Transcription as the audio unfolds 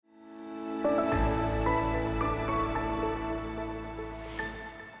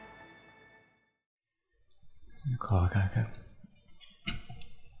Kawakaka.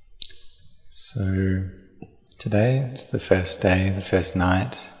 So today is the first day, the first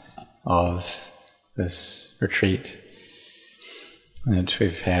night of this retreat. And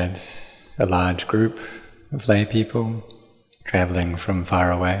we've had a large group of lay people travelling from far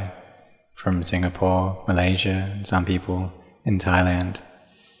away, from Singapore, Malaysia, and some people in Thailand,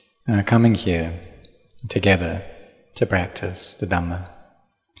 coming here together to practice the Dhamma.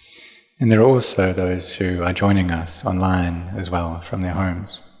 And there are also those who are joining us online as well from their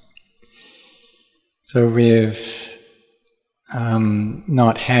homes. So we've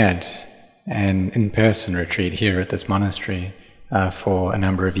not had an in-person retreat here at this monastery for a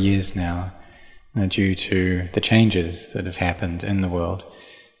number of years now, due to the changes that have happened in the world,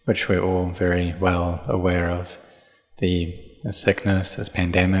 which we're all very well aware of. The sickness, this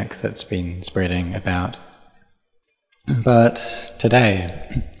pandemic that's been spreading about. But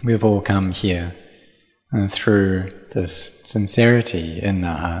today, we've all come here through this sincerity in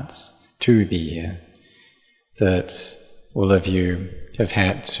our hearts to be here, that all of you have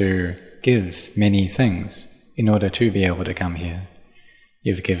had to give many things in order to be able to come here.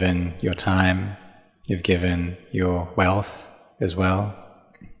 You've given your time, you've given your wealth as well,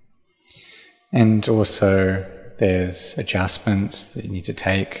 and also there's adjustments that you need to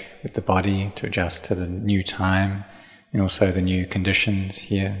take with the body to adjust to the new time and also the new conditions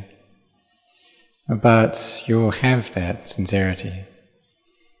here. But you'll have that sincerity.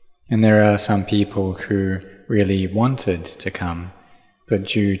 And there are some people who really wanted to come, but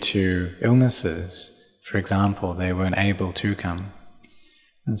due to illnesses, for example, they weren't able to come.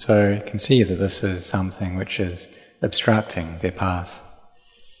 And so you can see that this is something which is obstructing their path.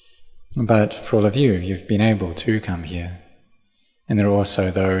 But for all of you, you've been able to come here. And there are also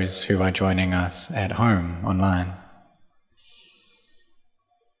those who are joining us at home online.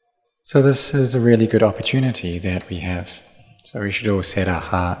 So this is a really good opportunity that we have. So we should all set our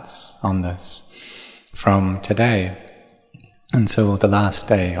hearts on this from today until the last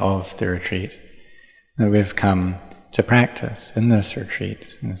day of the retreat, that we've come to practice in this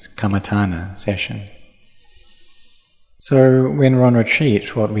retreat, in this Kammatthana session. So when we're on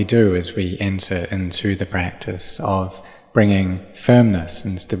retreat, what we do is we enter into the practice of bringing firmness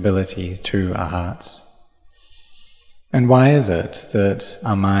and stability to our hearts. And why is it that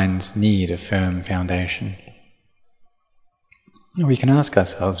our minds need a firm foundation? We can ask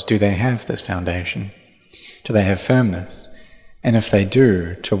ourselves, do they have this foundation? Do they have firmness? And if they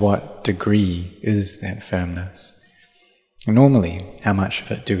do, to what degree is that firmness? And normally, how much of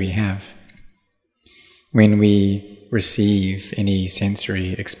it do we have? When we receive any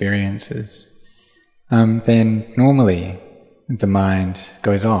sensory experiences, then normally the mind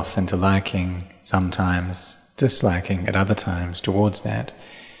goes off into liking sometimes, disliking at other times towards that.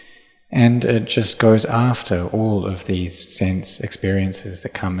 And it just goes after all of these sense experiences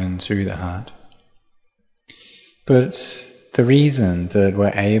that come into the heart. But the reason that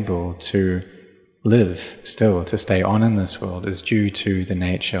we're able to live still, to stay on in this world, is due to the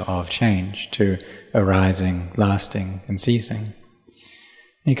nature of change, to arising, lasting, and ceasing.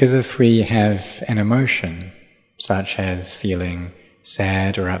 Because if we have an emotion, such as feeling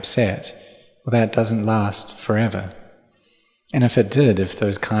sad or upset, well, that doesn't last forever. And if it did, if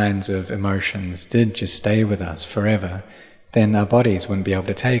those kinds of emotions did just stay with us forever, then our bodies wouldn't be able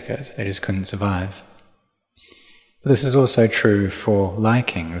to take it. They just couldn't survive. But this is also true for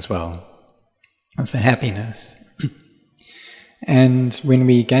liking as well, and for happiness. And when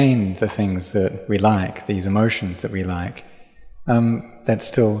we gain the things that we like, these emotions that we like, that's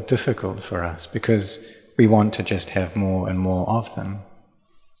still difficult for us because we want to just have more and more of them.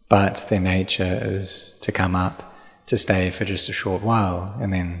 But their nature is to come up, to stay for just a short while,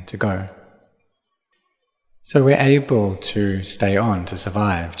 and then to go. So we're able to stay on, to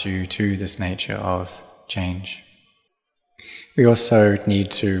survive, due to this nature of change. We also need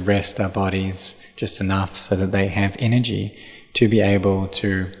to rest our bodies just enough so that they have energy to be able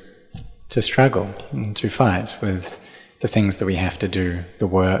to struggle and to fight with the things that we have to do, the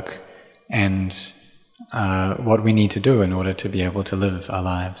work, and what we need to do in order to be able to live our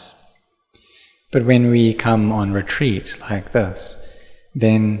lives. But when we come on retreat like this,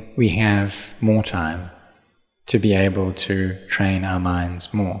 then we have more time to be able to train our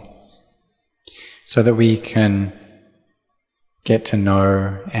minds more, so that we can get to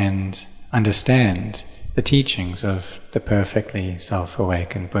know and understand the teachings of the perfectly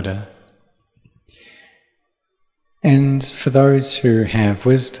self-awakened Buddha. And for those who have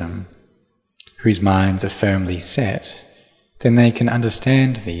wisdom, whose minds are firmly set, then they can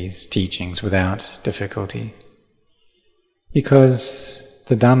understand these teachings without difficulty. Because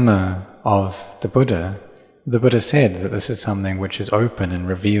the Dhamma of the Buddha The Buddha said that this is something which is open and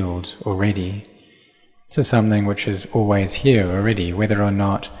revealed already. This is something which is always here already, whether or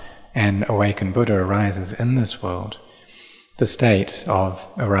not an awakened Buddha arises in this world. The state of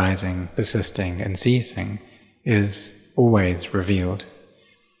arising, persisting, and ceasing is always revealed.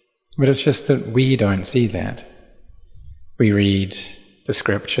 But it's just that we don't see that. We read the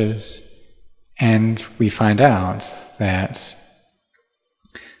scriptures and we find out that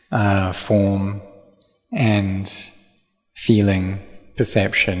form and feeling,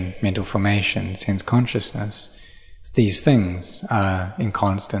 perception, mental formation, sense consciousness, these things are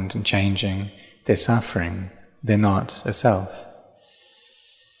inconstant and changing, they're suffering, they're not a self.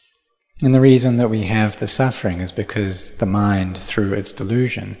 And the reason that we have the suffering is because the mind, through its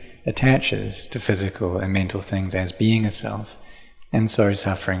delusion, attaches to physical and mental things as being a self, and so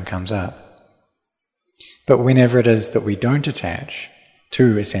suffering comes up. But whenever it is that we don't attach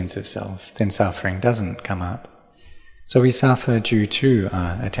to a sense of self, then suffering doesn't come up. So we suffer due to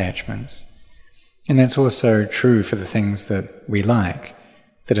our attachments. And that's also true for the things that we like,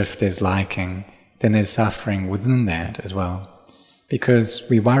 that if there's liking, then there's suffering within that as well, because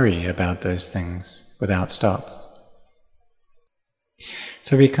we worry about those things without stop.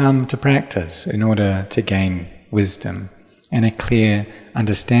 So we come to practice in order to gain wisdom and a clear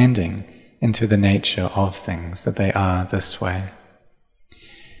understanding into the nature of things, that they are this way.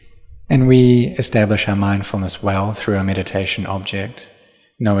 And we establish our mindfulness well through our meditation object,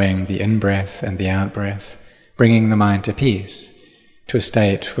 knowing the in-breath and the out-breath, bringing the mind to peace, to a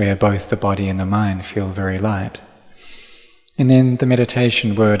state where both the body and the mind feel very light. And then the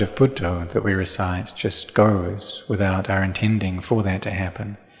meditation word of Buddha that we recite just goes without our intending for that to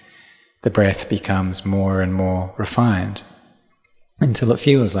happen. The breath becomes more and more refined until it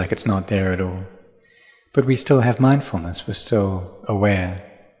feels like it's not there at all. But we still have mindfulness, we're still aware.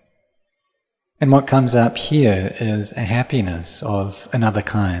 And what comes up here is a happiness of another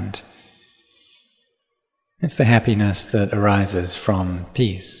kind. It's the happiness that arises from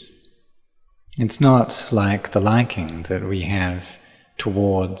peace. It's not like the liking that we have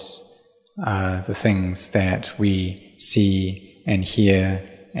towards the things that we see and hear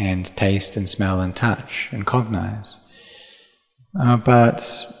and taste and smell and touch and cognize.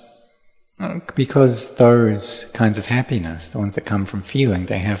 But because those kinds of happiness, the ones that come from feeling,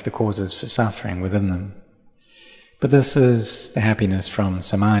 they have the causes for suffering within them. But this is the happiness from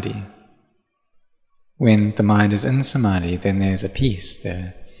samadhi. When the mind is in samadhi, then there's a peace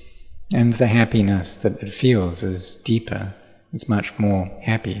there. And the happiness that it feels is deeper, it's much more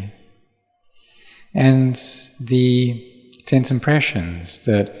happy. And the sense impressions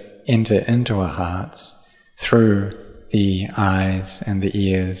that enter into our hearts through the eyes and the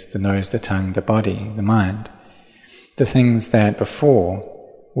ears, the nose, the tongue, the body, the mind, the things that before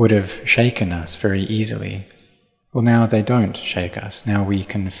would have shaken us very easily, well, now they don't shake us. Now we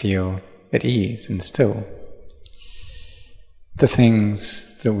can feel at ease and still. The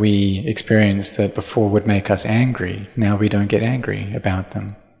things that we experience that before would make us angry, now we don't get angry about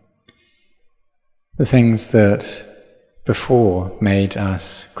them. The things that before made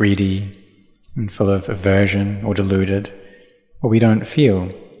us greedy and full of aversion or deluded, well, we don't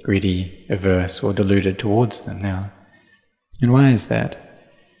feel greedy, averse, or deluded towards them now. And why is that?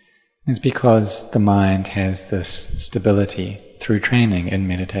 It's because the mind has this stability through training in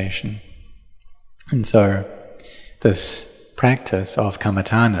meditation. And so this practice of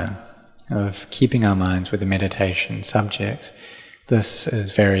kammatthana, of keeping our minds with the meditation subject, this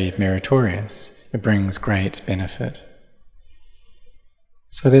is very meritorious. It brings great benefit.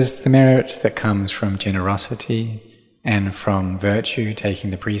 So there's the merit that comes from generosity and from virtue, taking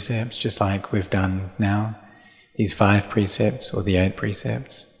the precepts, just like we've done now, these 5 precepts or the 8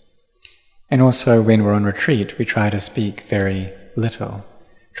 precepts. And also when we're on retreat, we try to speak very little,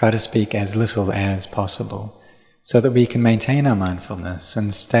 try to speak as little as possible, so that we can maintain our mindfulness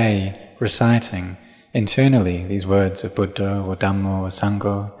and stay reciting internally these words of Buddha or Dhammo or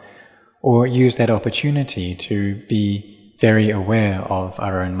Sangho, or use that opportunity to be very aware of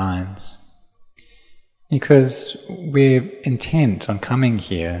our own minds. Because we're intent on coming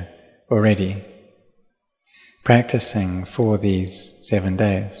here already, practicing for these 7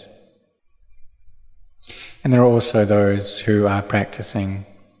 days. And there are also those who are practicing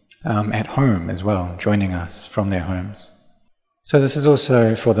at home as well, joining us from their homes. So this is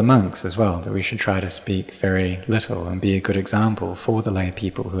also for the monks as well, that we should try to speak very little and be a good example for the lay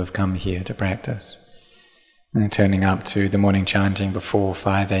people who have come here to practice. And turning up to the morning chanting before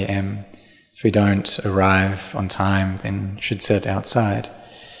 5 a.m. If we don't arrive on time, then should sit outside.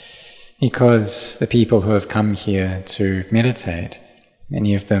 Because the people who have come here to meditate,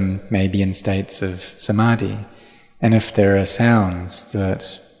 Many of them may be in states of samadhi, and if there are sounds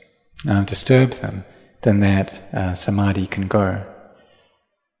that disturb them, then that samadhi can go.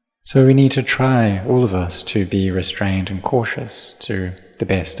 So we need to try, all of us, to be restrained and cautious to the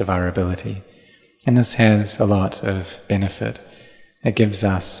best of our ability. And this has a lot of benefit. It gives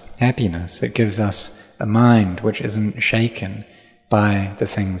us happiness. It gives us a mind which isn't shaken by the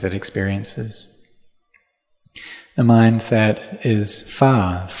things it experiences. A mind that is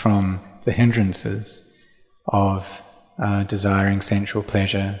far from the hindrances of desiring sensual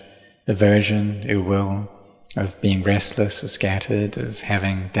pleasure, aversion, ill will, of being restless or scattered, of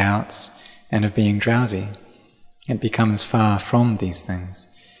having doubts, and of being drowsy. It becomes far from these things.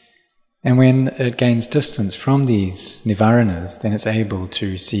 And when it gains distance from these nivaranas, then it's able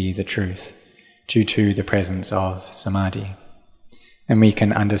to see the truth due to the presence of samadhi. And we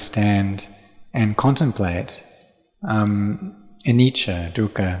can understand and contemplate anicca,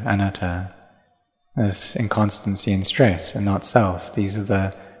 dukkha, anatta, this inconstancy and stress and not self. These are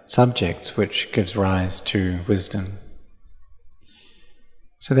the subjects which gives rise to wisdom.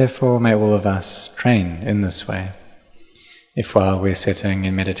 So therefore may all of us train in this way. If while we're sitting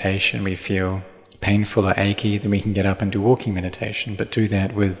in meditation we feel painful or achy, then we can get up and do walking meditation, but do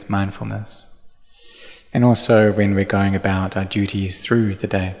that with mindfulness. And also when we're going about our duties through the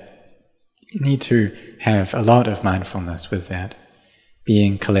day, you need to have a lot of mindfulness with that,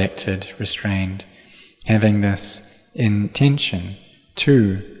 being collected, restrained, having this intention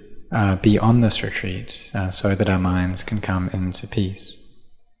to be on this retreat so that our minds can come into peace.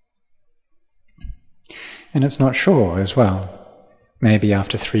 And it's not sure as well. Maybe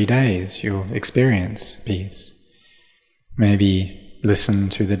after 3 days you'll experience peace. Maybe listen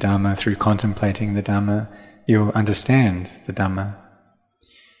to the Dhamma, through contemplating the Dhamma, you'll understand the Dhamma.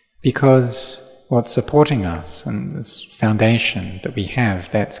 Because what's supporting us and this foundation that we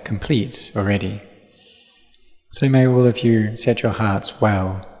have, that's complete already. So may all of you set your hearts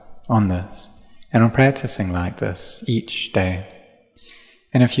well on this and on practicing like this each day.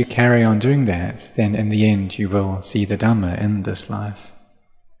 And if you carry on doing that, then in the end you will see the Dhamma in this life.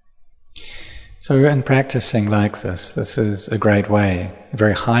 So in practicing like this is a great way, a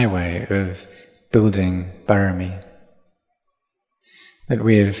very high way of building Bharami. That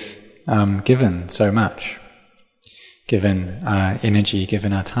we've given so much, given our energy,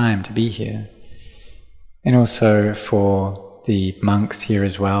 given our time to be here. And also for the monks here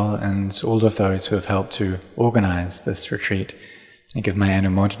as well, and all of those who have helped to organize this retreat. I give my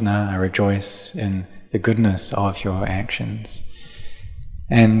anumodana, I rejoice in the goodness of your actions.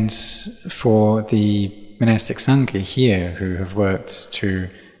 And for the monastic sangha here who have worked to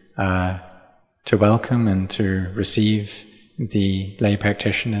welcome and to receive the lay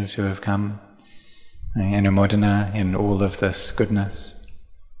practitioners who have come, anumodana in all of this goodness.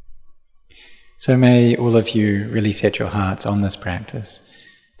 So may all of you really set your hearts on this practice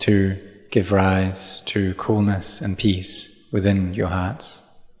to give rise to coolness and peace within your hearts.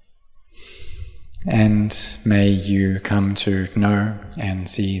 And may you come to know and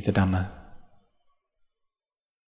see the Dhamma.